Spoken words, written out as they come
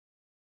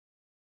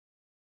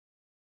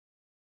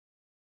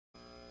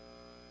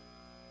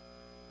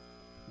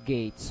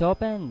Gates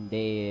open.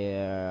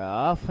 They're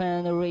off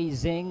and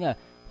racing.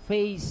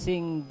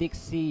 Facing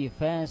Dixie.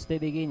 Fast to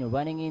begin.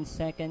 Running in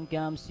second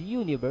comes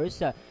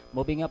Universe.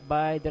 Moving up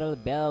by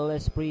Bell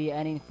Esprit.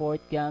 And in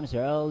fourth comes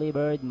Early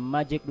Bird,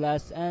 Magic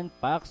Glass, and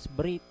Pax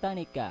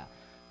Britannica.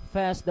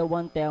 Fast the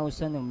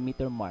 1,000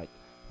 meter mark.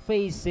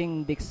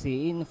 Facing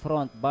Dixie in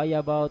front by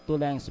about 2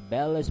 lengths.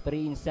 Bell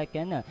Esprit in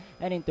second,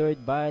 and in third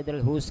Vidal,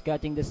 who's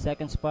catching the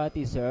second spot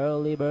is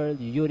Early Bird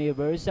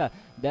Universe,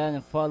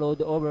 then followed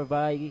over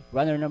by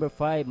runner number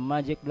 5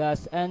 Magic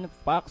Glass and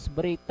Pax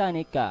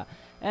Britannica.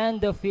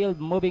 And the field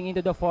moving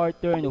into the fourth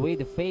turn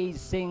with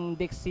Facing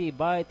Dixie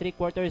by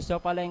 3/4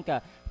 of a length.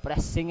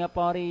 Pressing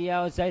upon the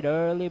outside,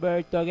 Early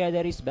Bird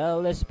together is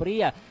Bell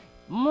Esprit.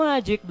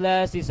 Magic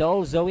Glass is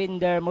also in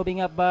there,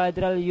 moving up by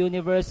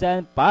Universe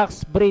and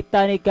Pax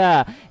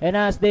Britannica. And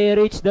as they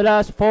reach the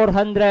last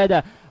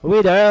 400,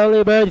 with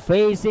Early Bird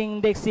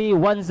Facing Dixie,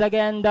 once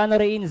again down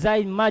the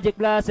inside Magic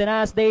Glass, and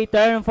as they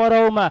turn for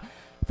home,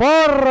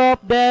 4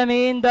 of them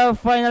in the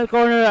final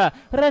corner.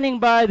 Running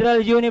by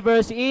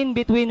Universe, in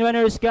between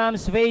runners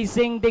comes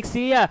Facing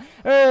Dixie.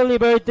 Early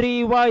Bird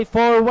 3 wide,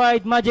 4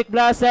 wide, Magic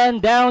Glass,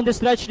 and down the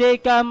stretch they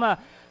come.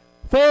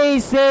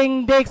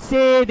 Facing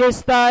Dixie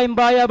this time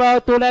by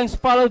about 2 lengths,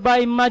 followed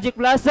by Magic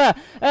Glass,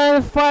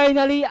 and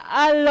finally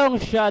a long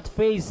shot.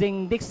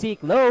 Facing Dixie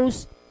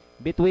close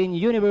between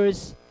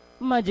Universe,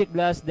 Magic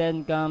Glass,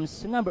 then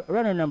comes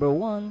runner number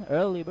 1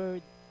 Early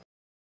Bird.